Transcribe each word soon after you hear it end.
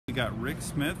We got Rick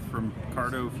Smith from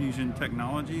Ricoh Fusion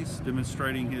Technologies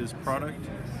demonstrating his product,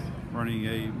 running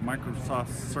a Microsoft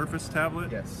Surface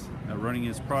tablet. Yes. Running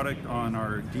his product on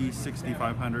our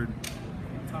D6500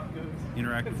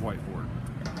 interactive whiteboard.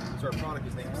 So our product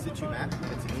is named SituMap.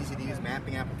 It's an easy-to-use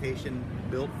mapping application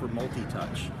built for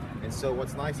multi-touch. And so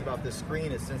what's nice about this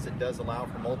screen is since it does allow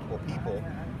for multiple people,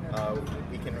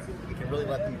 we can really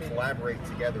let them collaborate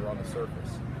together on the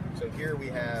surface. So here we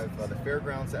have the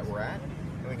fairgrounds that we're at,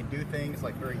 and we can do things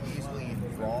like very easily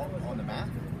draw on the map,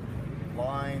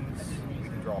 lines, we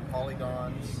can draw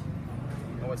polygons.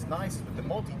 And what's nice with the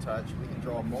multi-touch, we can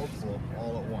draw multiple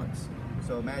all at once.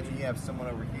 So imagine you have someone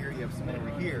over here, you have someone over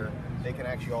here, they can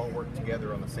actually all work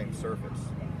together on the same surface.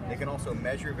 They can also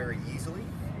measure very easily.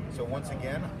 So once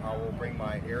again, I will bring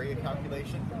my area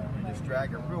calculation and just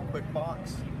drag a real quick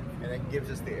box, and it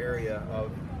gives us the area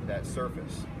of that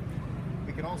surface.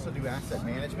 We can also do asset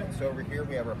management. So over here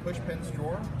we have our push pins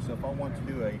drawer. So if I want to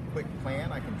do a quick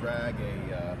plan, I can drag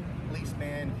a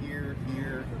policeman here,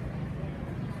 here,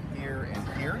 here,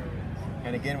 and here.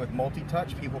 And again, with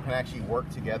multi-touch, people can actually work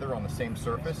together on the same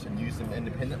surface and use them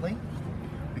independently.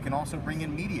 We can also bring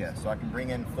in media, so I can bring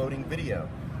in floating video.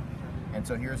 And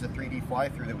so here's a 3D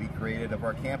fly-through that we created of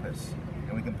our campus.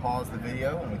 And we can pause the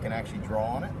video and we can actually draw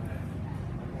on it.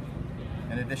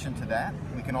 In addition to that,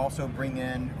 we can also bring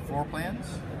in floor plans.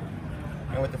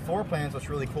 And with the floor plans, what's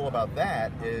really cool about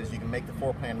that is you can make the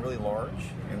floor plan really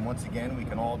large. And once again, we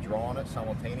can all draw on it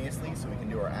simultaneously, so we can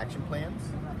do our action plans.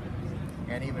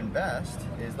 And even best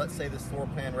is, let's say this floor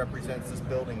plan represents this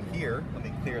building here. Let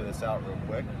me clear this out real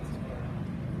quick.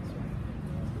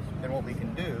 Then what we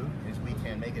can do is we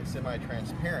can make it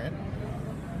semi-transparent.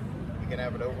 We can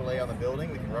have it overlay on the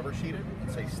building. We can rubber sheet it and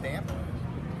say stamp.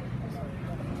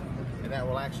 And that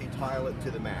will actually tile it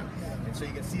to the map. And so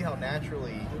you can see how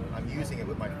naturally I'm using it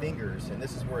with my fingers. And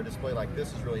this is where a display like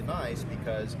this is really nice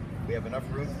because we have enough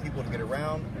room for people to get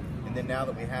around. And then now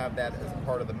that we have that as a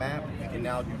part of the map, we can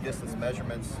now do distance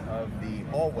measurements of the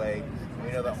hallway. And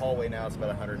we know that hallway now is about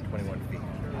 121 feet.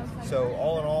 So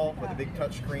all in all, with a big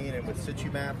touch screen and with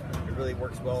SituMap, it really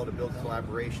works well to build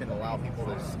collaboration, allow people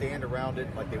to stand around it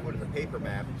like they would with a paper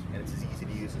map, and it's as easy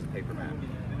to use as a paper map.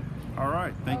 All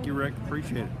right, thank you, Rick.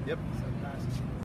 Appreciate it. Yep.